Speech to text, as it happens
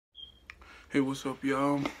Hey, what's up,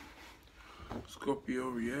 y'all? Scorpio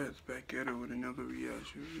Reacts back at it with another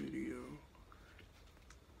reaction video.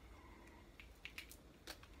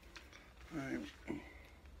 Alright.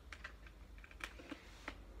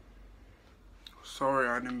 Sorry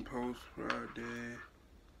I didn't post Friday.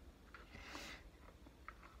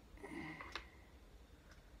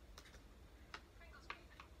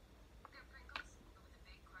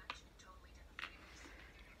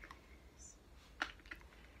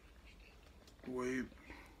 Wait.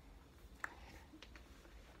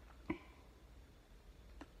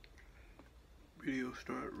 Video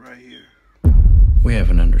start right here. We have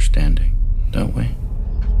an understanding, don't we?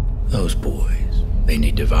 Those boys, they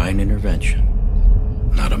need divine intervention,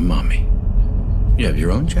 not a mummy. You have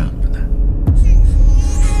your own job for that.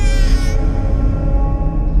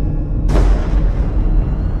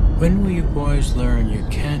 When will you boys learn you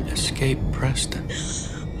can't escape Preston?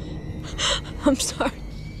 I'm sorry.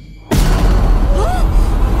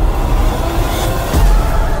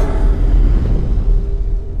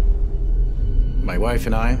 My wife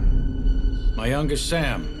and I, my youngest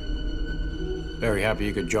Sam, very happy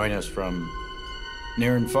you could join us from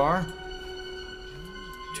near and far,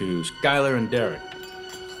 to Skylar and Derek,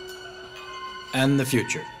 and the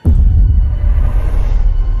future.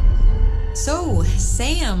 So,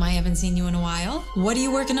 Sam, I haven't seen you in a while. What are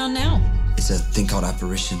you working on now? It's a thing called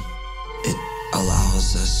APPARITION. It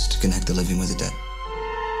allows us to connect the living with the dead.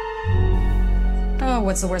 Oh,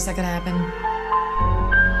 what's the worst that could happen?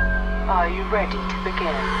 Are you ready to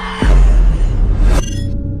begin?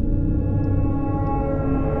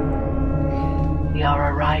 We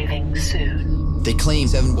are arriving soon. They claim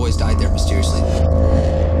 7 boys died there mysteriously.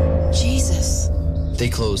 Jesus. They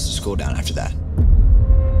closed the school down after that.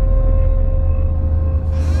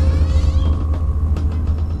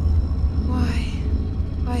 Why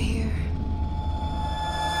here?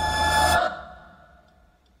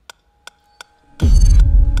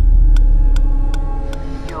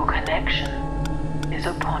 Your connection is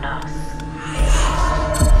upon us.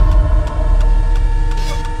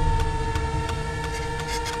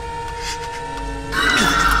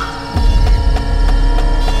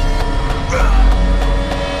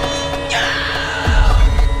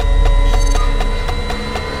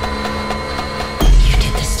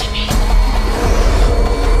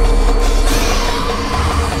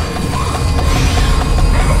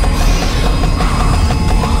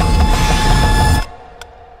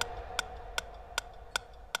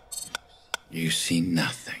 You see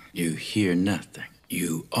nothing. You hear nothing.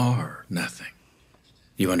 You are nothing.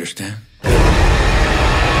 You understand? The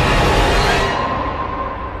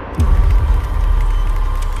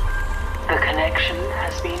connection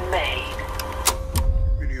has been made.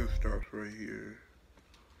 Video starts right here.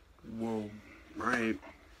 Whoa. Right.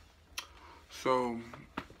 So,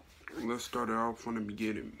 let's start it off from the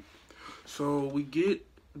beginning. So, we get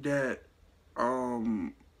that,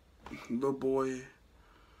 little boy,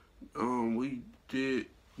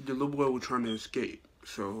 the little boy was trying to escape.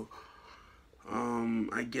 So,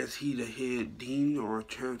 I guess he the head dean or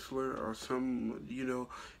chancellor or some,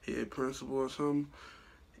 head principal or something.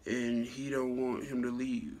 And he don't want him to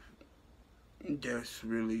leave. That's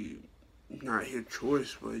really not his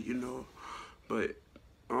choice, but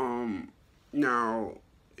now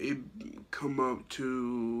it come up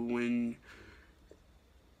to when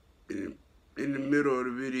in the middle of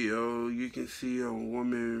the video you can see a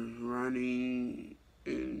woman running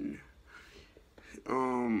and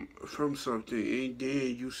from something, and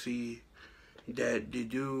then you see that the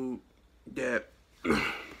dude that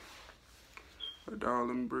let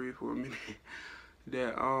me breathe for a minute.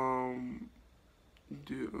 That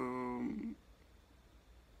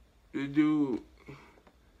the dude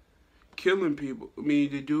killing people. I mean,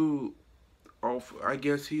 the dude off. I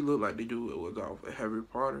guess he looked like the dude that was off Harry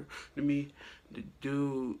Potter to me. The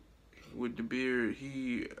dude with the beard,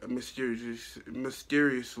 he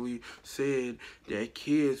mysteriously said that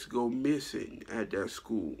kids go missing at that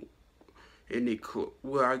school. And they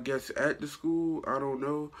well, I guess at the school, I don't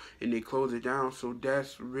know, and they close it down. So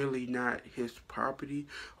that's really not his property,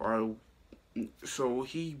 or so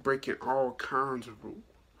he breaking all kinds of rules.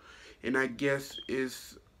 And I guess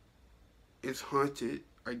it's haunted,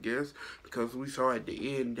 I guess, because we saw at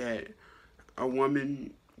the end that a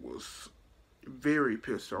woman was very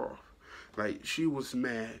pissed off. Like, she was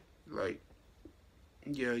mad. Like,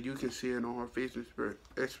 yeah, you can see it on her face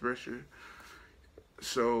expression.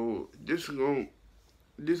 So this is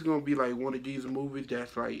gonna be like one of these movies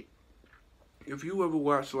that's like, if you ever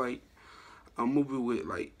watch like a movie with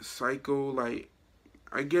like Psycho, like,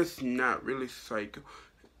 I guess not really Psycho,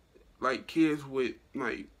 like kids with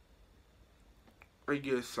like, I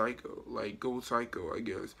guess psycho, like go psycho, I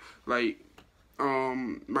guess. Like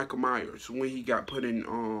Michael Myers when he got put in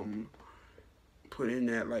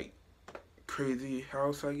that like crazy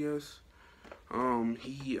house, I guess.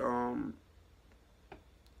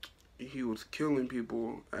 He was killing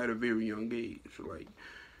people at a very young age. Like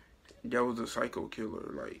that was a psycho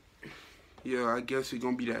killer. Like yeah, I guess it's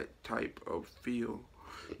gonna be that type of feel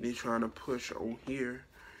they trying to push on here.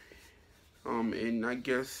 And I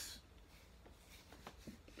guess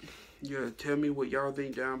yeah, tell me what y'all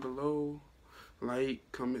think down below. Like,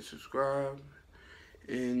 comment, subscribe,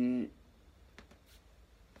 and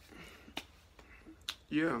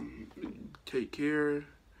yeah, take care.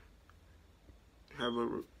 Have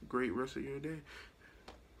a great rest of your day.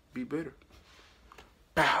 Be better.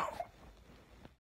 Bow.